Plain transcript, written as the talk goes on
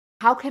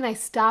How can I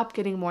stop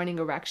getting morning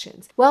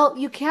erections? Well,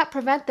 you can't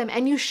prevent them,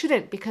 and you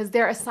shouldn't, because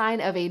they're a sign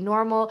of a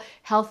normal,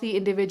 healthy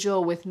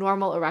individual with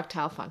normal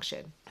erectile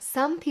function.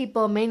 Some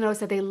people may notice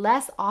that they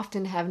less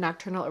often have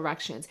nocturnal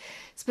erections,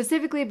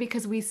 specifically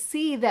because we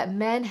see that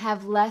men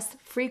have less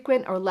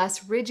frequent or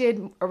less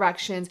rigid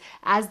erections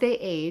as they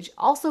age.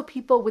 Also,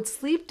 people with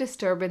sleep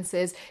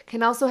disturbances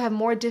can also have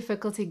more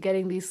difficulty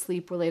getting these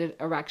sleep-related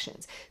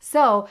erections.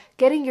 So,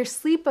 getting your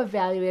sleep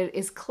evaluated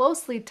is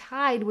closely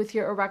tied with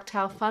your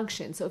erectile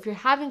function. So if you're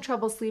having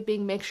trouble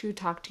sleeping, make sure you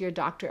talk to your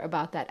doctor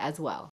about that as well.